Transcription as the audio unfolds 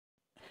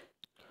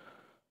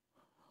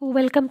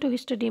Welcome to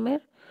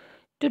Historymer.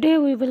 Today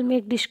we will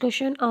make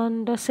discussion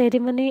on the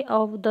ceremony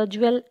of the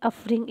jewel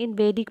offering in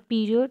Vedic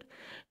period.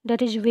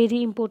 That is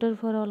very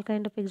important for all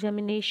kind of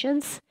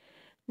examinations.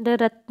 The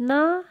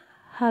Ratna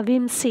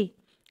Havimsi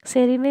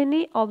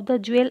ceremony of the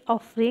jewel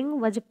offering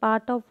was a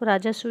part of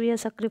Rajasuya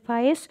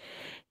sacrifice.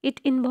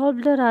 It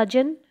involved the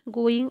Rajan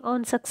going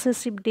on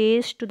successive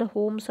days to the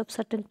homes of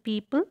certain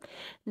people,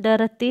 the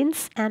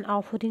Ratins, and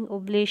offering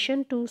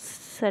oblation to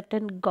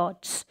certain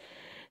gods.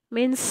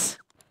 Means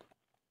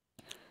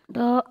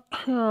the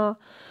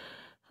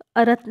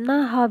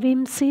Ratna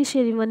Havimsi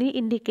ceremony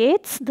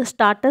indicates the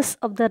status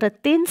of the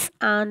Ratins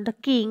and the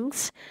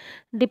king's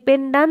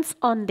dependence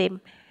on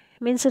them.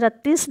 Means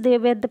Ratins, they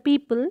were the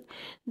people,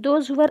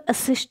 those who were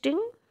assisting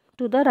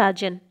to the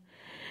Rajan.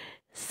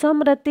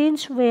 Some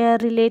Ratins were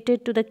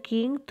related to the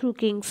king through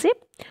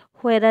kingship,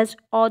 whereas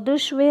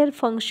others were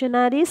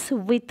functionaries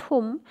with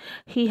whom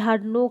he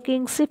had no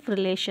kingship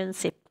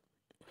relationship.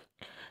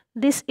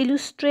 This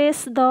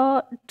illustrates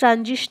the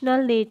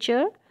transitional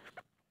natures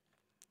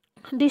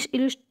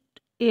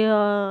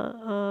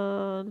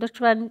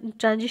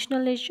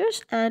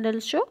and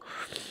also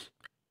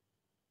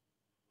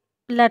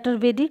later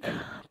Vedic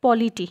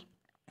polity.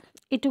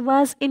 It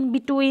was in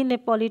between a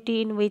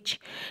polity in which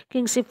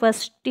kingship was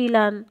still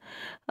an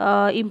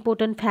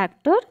important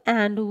factor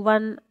and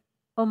one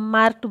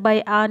marked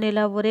by an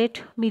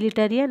elaborate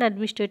military and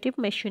administrative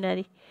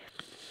machinery.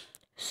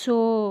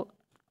 So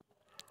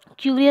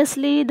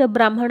curiously, the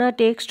Brahmana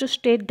text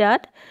state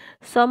that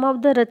some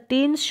of the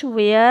Ratins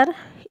were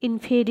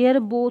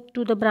inferior both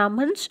to the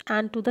Brahmins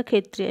and to the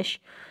Kshatriyas.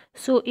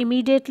 So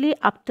immediately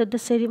after the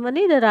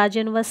ceremony, the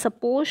Rajan was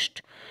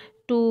supposed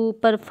to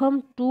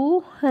perform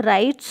two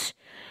rites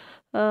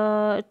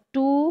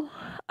to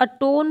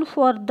atone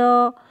for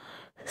the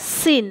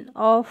sin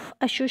of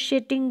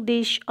associating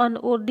these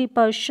unworthy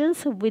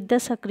persons with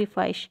the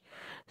sacrifice.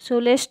 So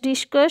let's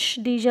discuss.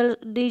 These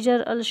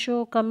are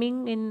also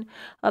coming in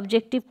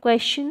objective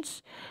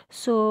questions.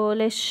 So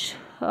let's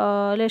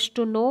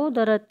to know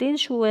the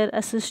Ratins who were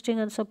assisting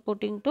and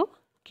supporting to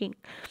king.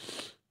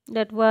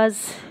 That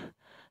was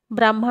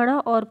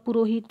Brahmana or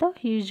Purohita.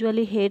 He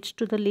usually heads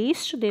to the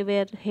least. They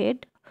were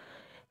head.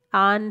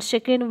 And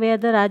second were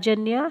the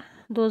Rajanya,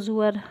 those who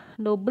were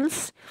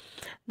nobles.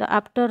 The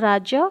after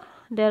Raja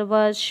there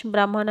was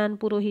Brahmana and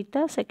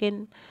Purohita.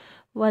 Second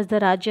was the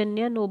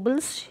Rajanya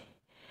nobles.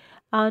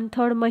 And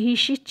third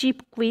Mahishi, chief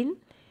queen.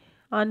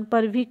 And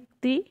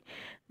Parvikti,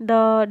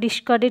 the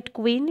discarded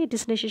queen. It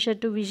is necessary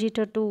to visit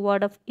her to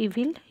ward of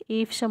evil.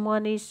 If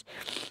someone is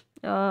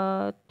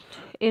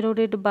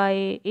eroded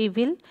by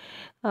evil,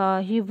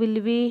 he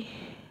will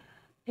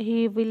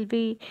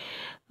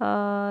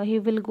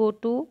go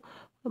to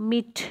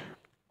meet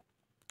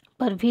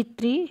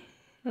Parvitri,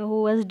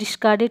 who was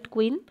discarded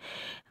queen,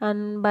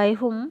 and by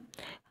whom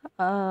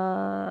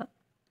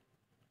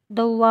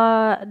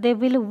they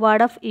will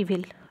ward of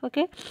evil.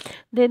 Okay,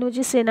 then which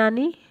is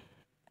Senani,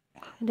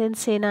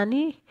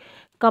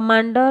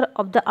 commander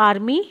of the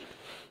army,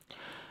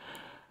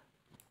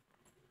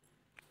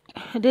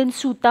 then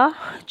Suta,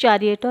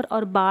 charioteer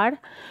or bard,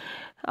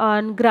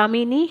 and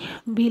Gramini,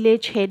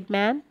 village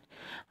headman,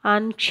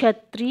 and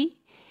Kshatri,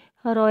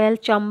 royal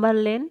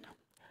chamberlain,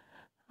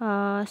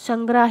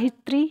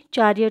 Sangrahitri,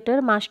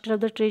 charioteer, master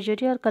of the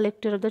treasury or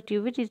collector of the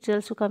tribute. It's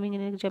also coming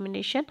in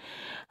examination.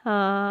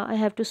 I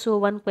have to show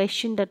one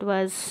question, that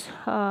was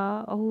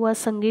who was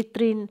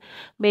Sangitri in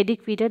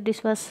Vedic period.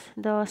 This was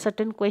the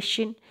certain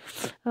question.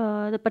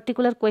 The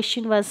particular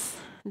question was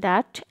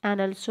that,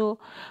 and also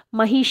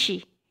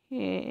Mahishi.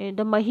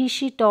 The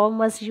Mahishi term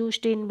was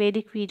used in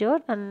Vedic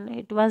period and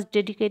it was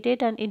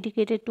dedicated and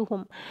indicated to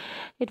whom.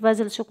 It was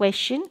also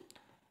question.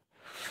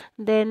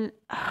 Then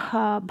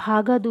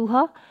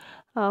Bhagaduha,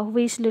 who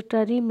is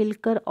literally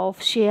milker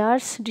of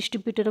shares,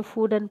 distributor of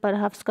food and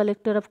perhaps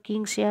collector of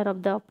king's share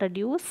of the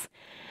produce.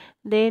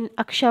 Then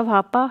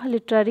Akshavapa,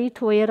 literary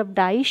thrower of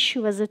dice,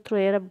 was a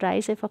thrower of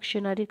dice, a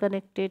functionary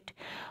connected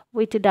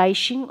with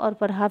dicing or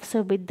perhaps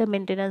with the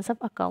maintenance of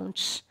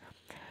accounts.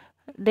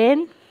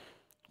 Then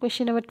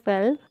question number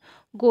 12,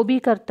 Gobi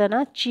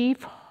Kartana,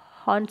 chief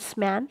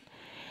huntsman,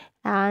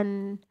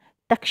 and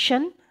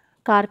Takshan,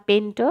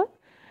 carpenter.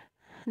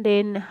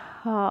 Then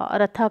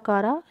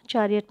Rathakara,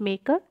 chariot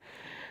maker.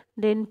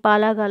 Then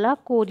Palagala,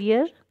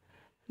 courier,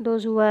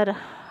 those who are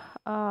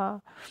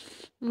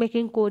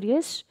making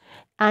couriers.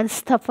 And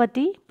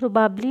Sthapati,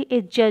 probably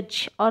a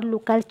judge or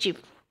local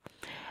chief.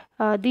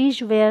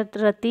 These were the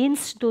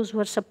Ratins, those who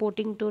were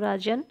supporting to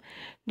Rajan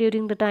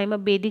during the time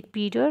of Vedic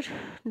period.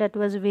 That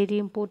was very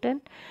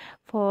important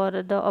for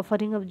the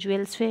offering of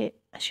jewels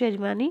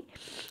ceremony.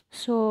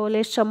 So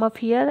let's sum up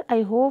here.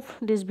 I hope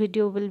this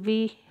video will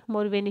be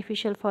more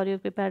beneficial for your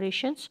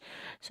preparations.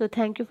 So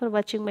thank you for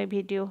watching my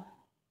video.